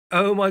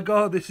Oh my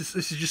god, this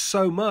is just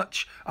so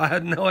much. I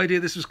had no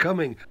idea this was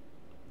coming.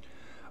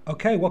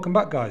 Okay, welcome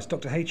back guys.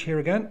 Dr. H here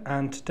again,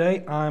 and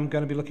today I'm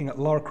going to be looking at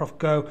Lara Croft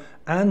Go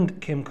and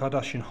Kim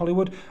Kardashian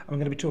Hollywood. I'm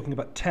going to be talking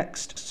about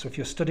text. So if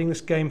you're studying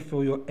this game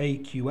for your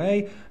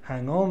AQA,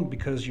 hang on,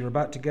 because you're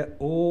about to get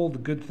all the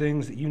good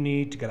things that you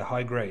need to get a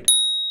high grade.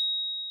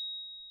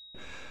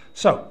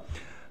 So,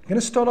 I'm going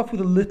to start off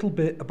with a little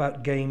bit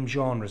about game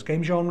genres.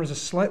 Game genres are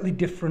slightly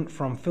different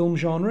from film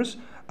genres.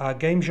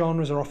 Game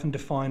genres are often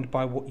defined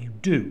by what you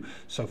do.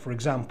 So, for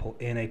example,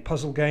 in a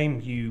puzzle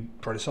game, you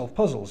try to solve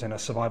puzzles. In a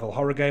survival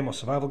horror game or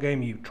survival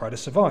game, you try to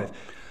survive.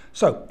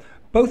 So,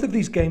 both of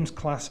these games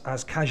class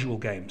as casual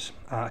games.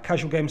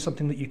 Casual game is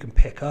something that you can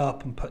pick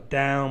up and put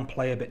down,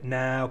 play a bit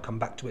now, come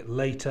back to it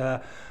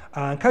later.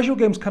 Casual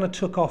games kind of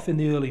took off in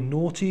the early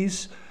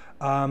noughties.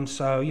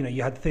 So,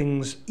 you had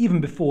things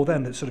even before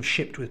then that sort of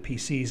shipped with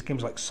PCs,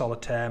 games like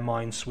Solitaire,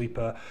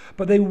 Minesweeper,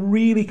 but they were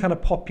really kind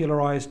of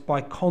popularized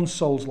by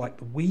consoles like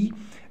the Wii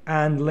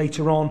and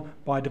later on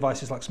by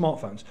devices like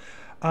smartphones.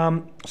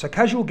 So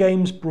casual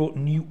games brought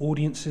new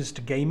audiences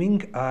to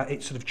gaming.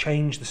 It sort of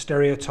changed the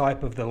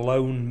stereotype of the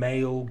lone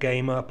male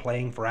gamer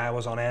playing for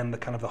hours on end, the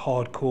kind of the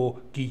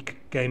hardcore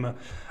geek gamer.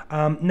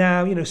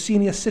 Now,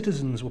 senior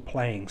citizens were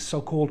playing,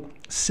 so-called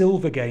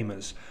silver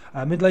gamers.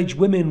 Middle-aged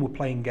women were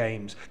playing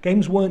games.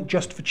 Games weren't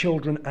just for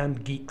children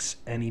and geeks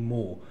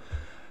anymore.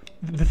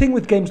 The thing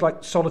with games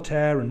like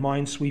Solitaire and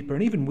Minesweeper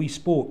and even Wii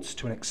Sports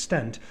to an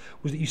extent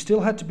was that you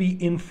still had to be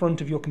in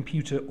front of your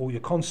computer or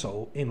your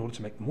console in order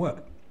to make them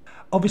work.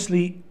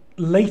 Obviously,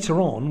 later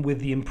on, with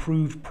the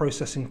improved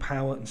processing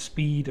power and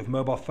speed of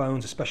mobile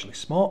phones, especially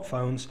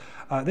smartphones,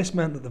 this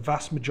meant that the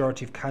vast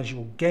majority of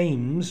casual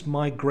games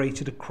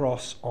migrated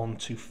across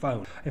onto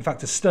phone. In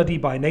fact, a study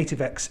by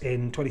NativeX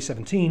in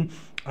 2017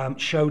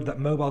 showed that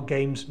mobile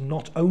games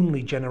not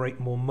only generate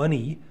more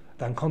money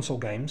than console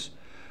games,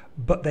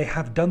 but they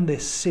have done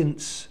this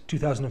since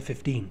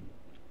 2015.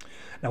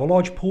 Now, a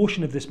large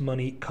portion of this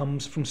money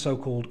comes from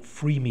so-called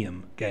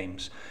freemium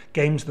games,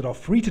 games that are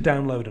free to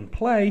download and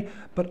play,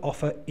 but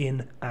offer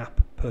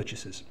in-app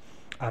purchases.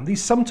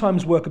 These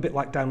sometimes work a bit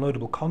like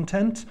downloadable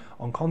content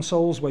on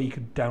consoles, where you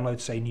could download,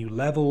 say, new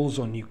levels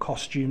or new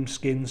costume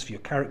skins for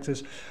your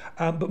characters.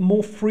 But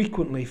more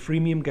frequently,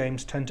 freemium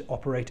games tend to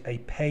operate a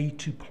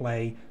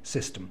pay-to-play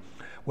system,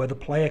 where the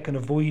player can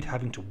avoid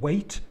having to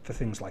wait for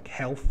things like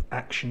health,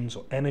 actions,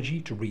 or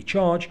energy to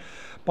recharge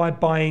by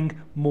buying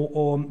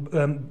more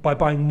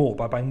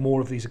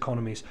of these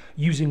economies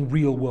using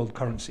real-world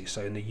currency.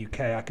 So in the UK,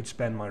 I could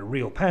spend my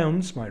real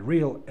pounds, my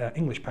real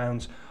English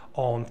pounds,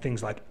 on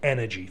things like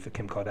energy for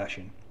Kim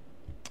Kardashian.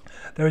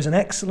 There is an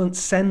excellent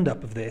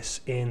send-up of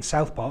this in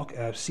South Park,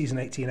 Season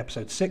 18,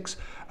 Episode 6,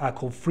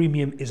 called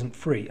Freemium Isn't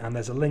Free, and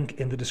there's a link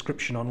in the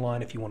description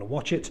online if you want to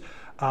watch it.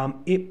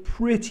 It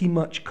pretty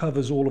much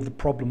covers all of the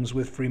problems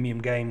with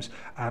freemium games,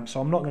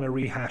 so I'm not going to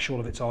rehash all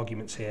of its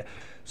arguments here.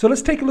 So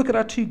let's take a look at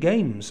our two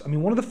games. I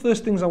mean, one of the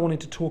first things I wanted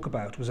to talk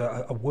about was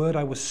a word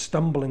I was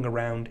stumbling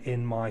around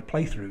in my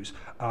playthroughs.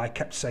 I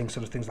kept saying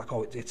sort of things like,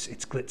 oh, it's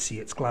glitzy,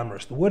 it's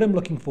glamorous. The word I'm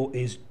looking for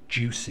is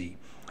juicy.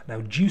 Now,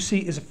 juicy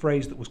is a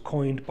phrase that was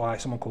coined by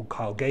someone called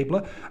Kyle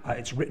Gabler.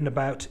 It's written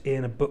about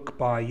in a book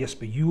by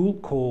Jesper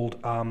called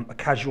A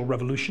Casual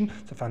Revolution.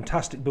 It's a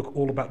fantastic book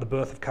all about the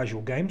birth of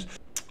casual games.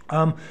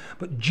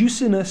 But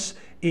juiciness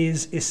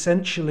is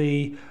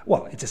essentially,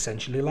 well, it's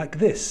essentially like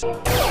this.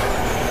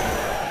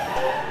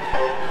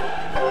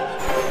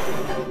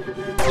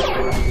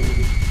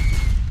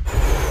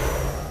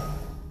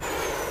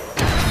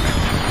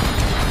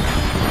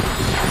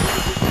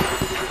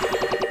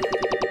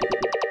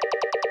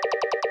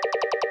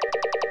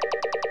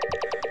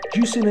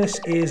 Juiciness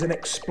is an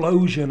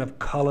explosion of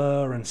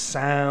colour and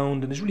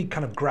sound and is really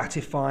kind of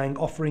gratifying,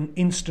 offering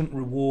instant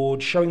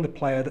reward, showing the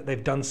player that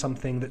they've done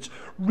something that's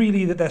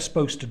really that they're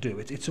supposed to do.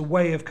 It's a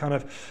way of kind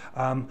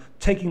of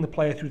taking the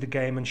player through the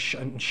game and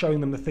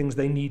showing them the things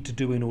they need to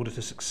do in order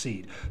to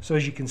succeed. So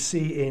as you can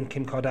see in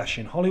Kim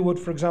Kardashian Hollywood,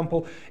 for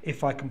example,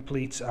 if I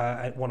complete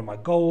one of my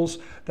goals,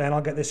 then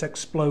I'll get this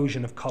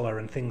explosion of colour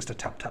and things to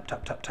tap, tap,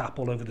 tap, tap, tap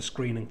all over the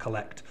screen and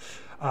collect.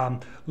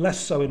 Less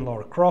so in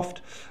Lara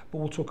Croft, but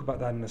we'll talk about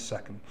that in a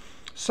second.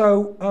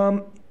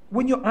 So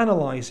when you're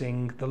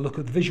analysing the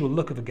visual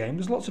look of a game,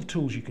 there's lots of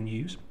tools you can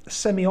use.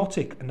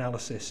 Semiotic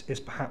analysis is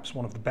perhaps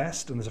one of the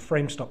best, and there's a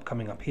frame stop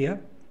coming up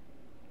here.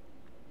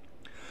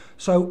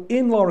 So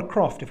in Lara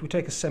Croft, if we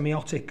take a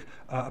semiotic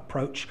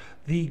approach,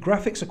 the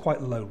graphics are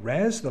quite low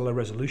res, they're low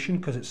resolution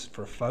because it's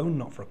for a phone,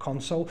 not for a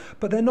console,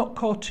 but they're not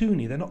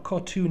cartoony. They're not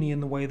cartoony in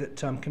the way that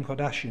Kim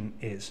Kardashian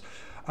is.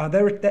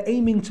 They're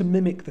aiming to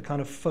mimic the kind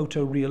of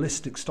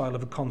photorealistic style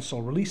of the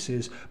console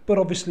releases, but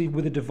obviously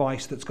with a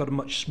device that's got a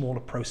much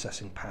smaller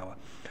processing power.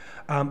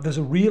 There's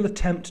a real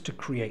attempt to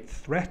create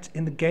threat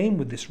in the game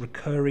with this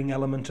recurring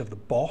element of the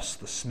boss,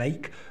 the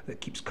snake,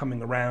 that keeps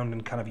coming around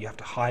and kind of you have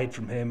to hide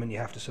from him and you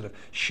have to sort of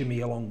shimmy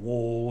along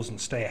walls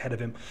and stay ahead of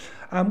him,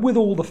 with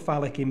all the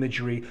phallic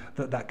imagery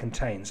that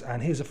contains.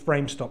 And here's a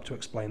frame stop to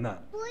explain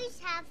that.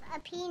 Boys have a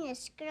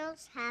penis,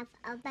 girls have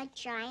a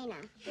vagina.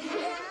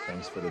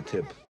 Thanks for the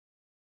tip.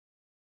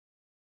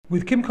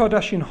 With Kim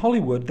Kardashian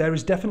Hollywood, there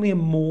is definitely a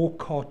more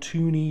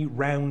cartoony,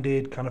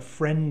 rounded, kind of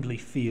friendly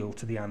feel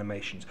to the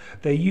animations.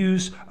 They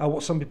use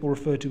what some people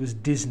refer to as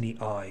Disney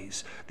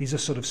eyes. These are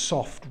sort of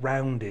soft,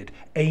 rounded,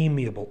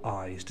 amiable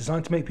eyes,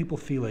 designed to make people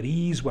feel at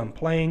ease when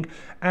playing,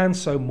 and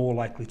so more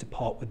likely to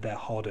part with their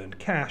hard-earned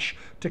cash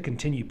to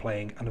continue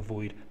playing and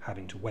avoid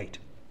having to wait.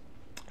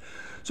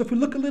 So if we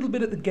look a little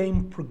bit at the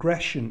game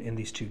progression in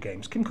these two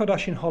games, Kim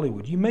Kardashian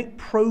Hollywood, you make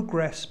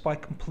progress by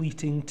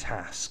completing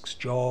tasks,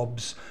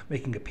 jobs,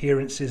 making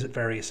appearances at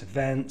various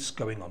events,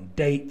 going on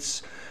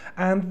dates.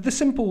 And the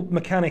simple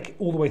mechanic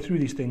all the way through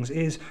these things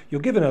is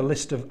you're given a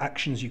list of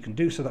actions you can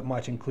do, so that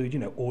might include,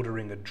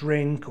 ordering a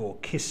drink or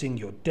kissing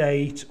your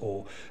date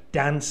or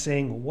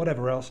dancing or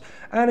whatever else.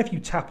 And if you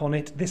tap on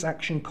it, this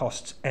action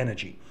costs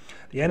energy.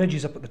 The energy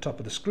is up at the top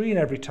of the screen.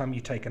 Every time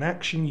you take an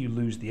action, you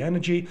lose the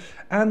energy,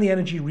 and the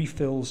energy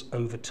refills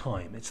over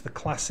time. It's the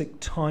classic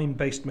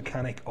time-based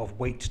mechanic of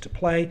wait to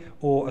play,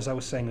 or as I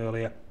was saying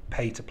earlier,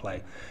 pay to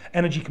play.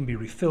 Energy can be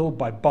refilled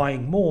by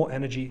buying more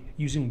energy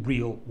using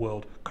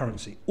real-world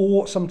currency,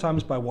 or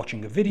sometimes by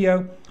watching a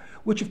video,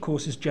 which of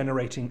course is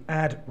generating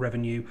ad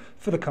revenue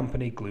for the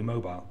company Glue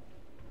Mobile.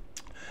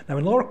 Now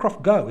in Lara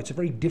Croft Go, it's a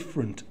very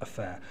different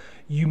affair.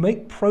 You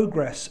make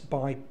progress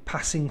by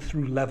passing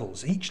through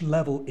levels. Each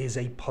level is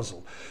a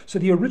puzzle. So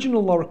the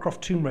original Lara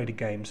Croft Tomb Raider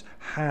games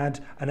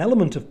had an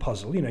element of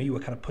puzzle. You were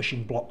kind of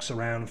pushing blocks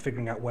around,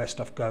 figuring out where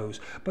stuff goes,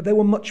 but they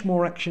were much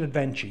more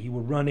action-adventure. You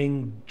were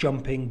running,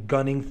 jumping,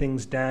 gunning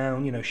things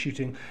down,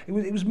 shooting. It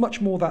was much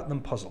more that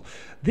than puzzle.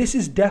 This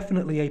is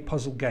definitely a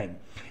puzzle game.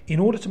 In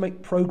order to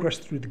make progress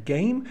through the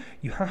game,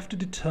 you have to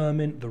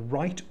determine the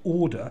right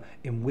order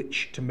in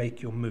which to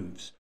make your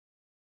moves.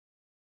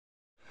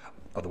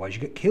 Otherwise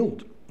you get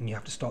killed and you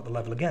have to start the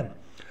level again.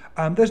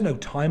 There's no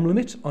time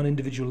limit on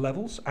individual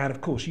levels, and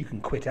of course you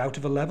can quit out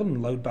of a level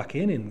and load back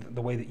in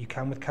the way that you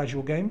can with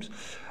casual games.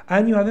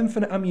 And you have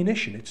infinite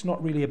ammunition. It's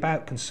not really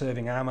about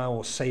conserving ammo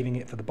or saving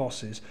it for the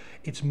bosses.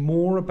 It's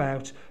more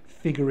about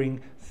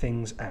figuring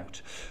things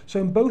out.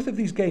 So in both of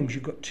these games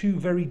you've got two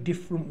very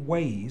different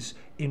ways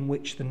in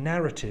which the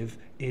narrative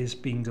is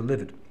being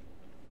delivered.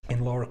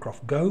 In Lara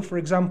Croft Go, for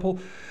example,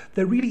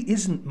 there really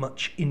isn't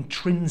much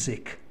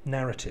intrinsic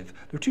narrative.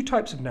 There are two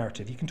types of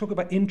narrative. You can talk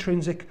about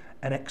intrinsic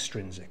and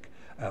extrinsic,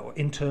 or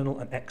internal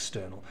and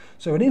external.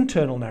 So an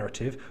internal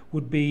narrative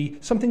would be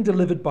something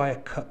delivered by a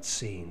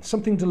cutscene,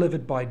 something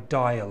delivered by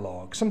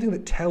dialogue, something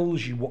that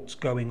tells you what's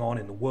going on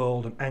in the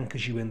world and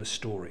anchors you in the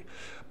story.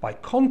 By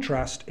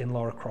contrast, in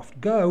Lara Croft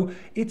Go,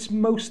 it's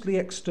mostly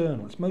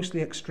external, it's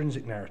mostly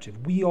extrinsic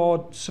narrative. We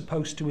are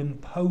supposed to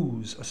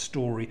impose a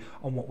story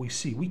on what we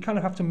see. We kind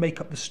of have to make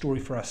up the story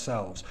for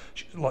ourselves.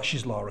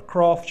 She's Lara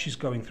Croft, she's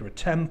going through a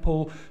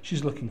temple,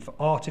 she's looking for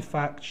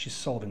artifacts, she's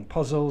solving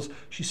puzzles,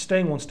 she's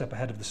staying one step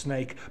ahead of the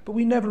snake, but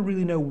we never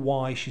really know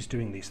why she's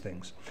doing these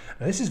things.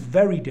 Now this is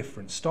very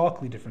different,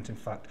 starkly different in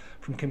fact,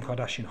 from Kim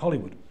Kardashian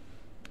Hollywood.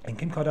 In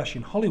Kim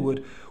Kardashian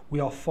Hollywood, we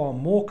are far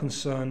more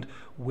concerned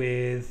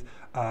with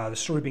the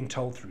story being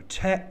told through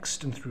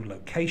text and through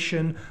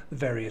location, the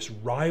various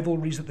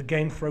rivalries that the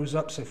game throws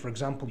up. So for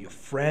example, you're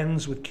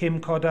friends with Kim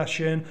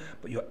Kardashian,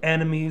 but you're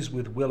enemies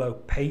with Willow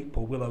Pape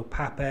or Willow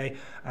Pape,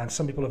 and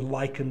some people have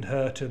likened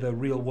her to the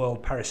real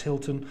world Paris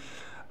Hilton.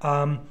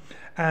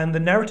 And the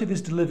narrative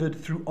is delivered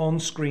through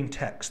on-screen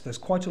text. There's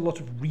quite a lot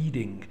of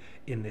reading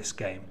in this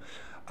game.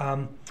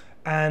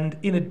 And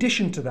in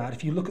addition to that,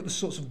 if you look at the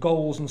sorts of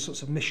goals and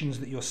sorts of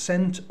missions that you're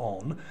sent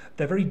on,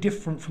 they're very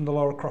different from the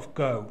Lara Croft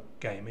Go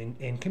game.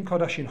 In Kim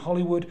Kardashian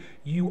Hollywood,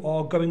 you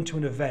are going to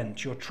an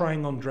event, you're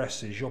trying on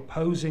dresses, you're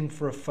posing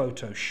for a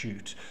photo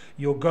shoot,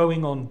 you're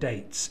going on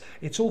dates.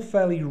 It's all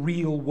fairly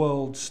real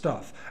world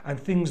stuff and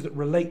things that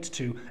relate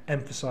to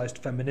emphasized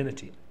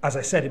femininity, as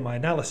I said in my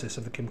analysis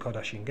of the Kim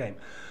Kardashian game.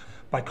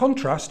 By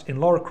contrast, in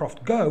Lara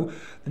Croft Go,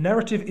 the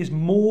narrative is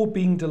more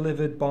being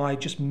delivered by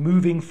just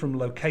moving from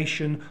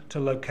location to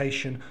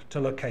location to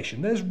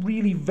location. There's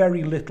really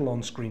very little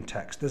on-screen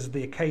text. There's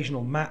the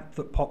occasional map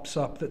that pops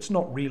up that's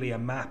not really a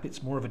map,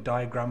 it's more of a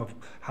diagram of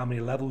how many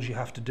levels you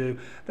have to do.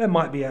 There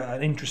might be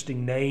an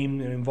interesting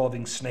name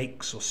involving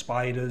snakes or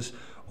spiders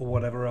or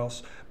whatever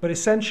else, but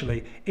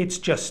essentially it's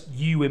just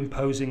you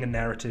imposing a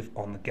narrative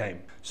on the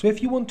game. So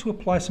if you want to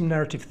apply some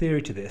narrative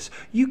theory to this,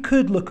 you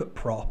could look at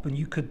Propp and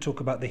you could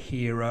talk about the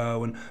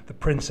hero and the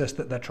princess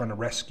that they're trying to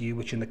rescue,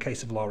 which in the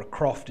case of Lara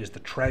Croft is the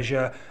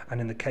treasure, and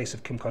in the case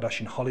of Kim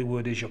Kardashian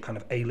Hollywood is your kind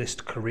of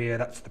A-list career.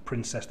 That's the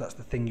princess, that's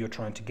the thing you're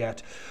trying to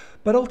get.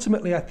 But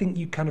ultimately, I think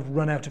you kind of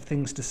run out of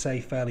things to say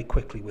fairly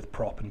quickly with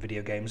Propp and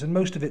video games, and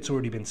most of it's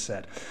already been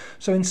said.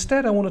 So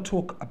instead, I want to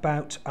talk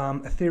about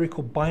a theory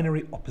called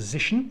binary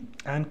opposition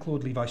and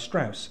Claude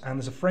Levi-Strauss, and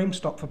there's a frame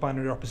stop for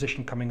binary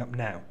opposition coming up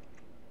now.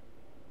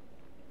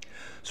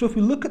 So if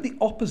we look at the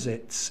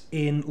opposites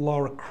in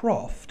Lara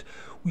Croft,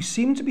 we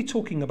seem to be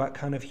talking about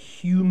kind of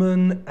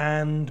human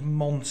and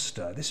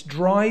monster. This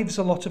drives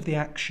a lot of the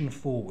action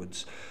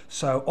forwards.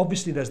 So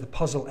obviously there's the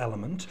puzzle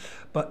element,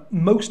 but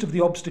most of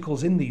the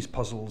obstacles in these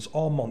puzzles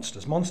are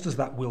monsters. Monsters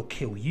that will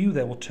kill you.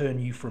 They will turn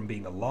you from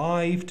being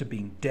alive to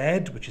being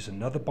dead, which is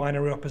another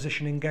binary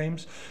opposition in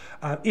games,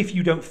 if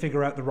you don't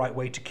figure out the right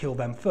way to kill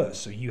them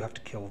first. So you have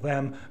to kill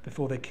them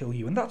before they kill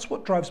you. And that's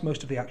what drives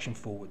most of the action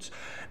forwards.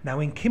 Now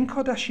in Kim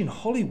Kardashian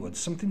Hollywood,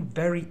 something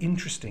very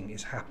interesting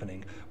is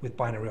happening with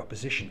binary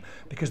opposition,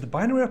 because the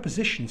binary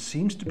opposition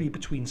seems to be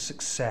between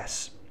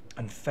success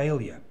and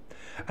failure.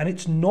 And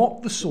it's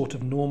not the sort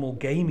of normal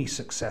gamey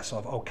success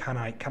of, oh, can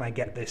I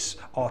get this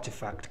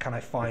artifact? Can I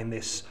find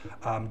this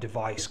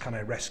device? Can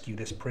I rescue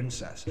this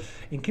princess?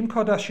 In Kim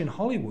Kardashian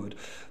Hollywood,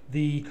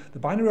 the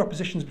binary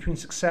oppositions between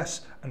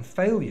success and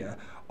failure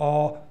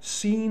are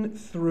seen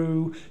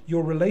through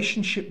your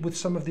relationship with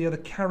some of the other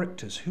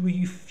characters. Who are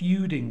you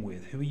feuding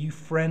with? Who are you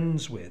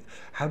friends with?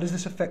 How does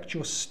this affect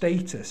your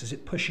status? Is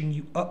it pushing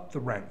you up the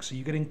ranks? Are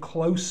you getting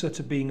closer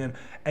to being an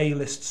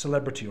A-list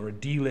celebrity or a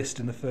D-list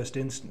in the first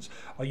instance?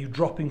 Are you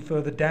dropping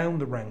further down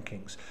the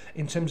rankings?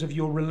 In terms of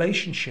your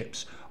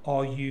relationships,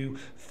 are you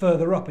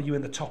further up? Are you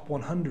in the top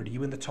 100? Are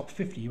you in the top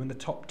 50? Are you in the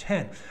top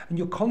 10? And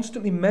you're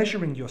constantly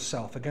measuring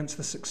yourself against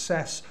the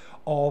success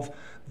of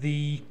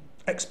the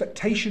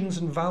expectations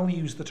and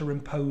values that are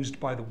imposed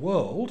by the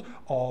world,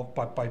 or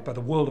by the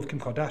world of Kim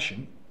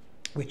Kardashian,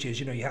 which is,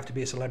 you have to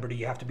be a celebrity,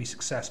 you have to be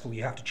successful,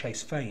 you have to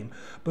chase fame,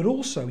 but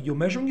also you're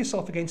measuring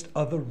yourself against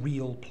other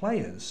real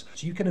players.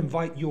 So you can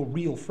invite your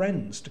real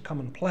friends to come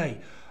and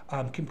play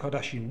Kim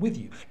Kardashian with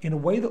you in a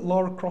way that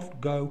Lara Croft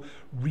Go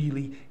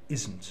really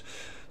isn't.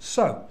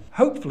 So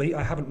hopefully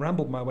I haven't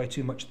rambled my way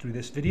too much through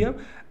this video,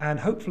 and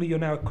hopefully you're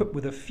now equipped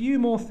with a few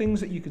more things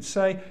that you could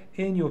say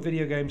in your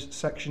video games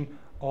section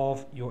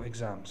of your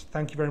exams.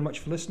 Thank you very much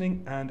for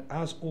listening, and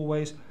as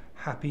always,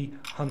 happy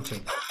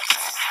hunting.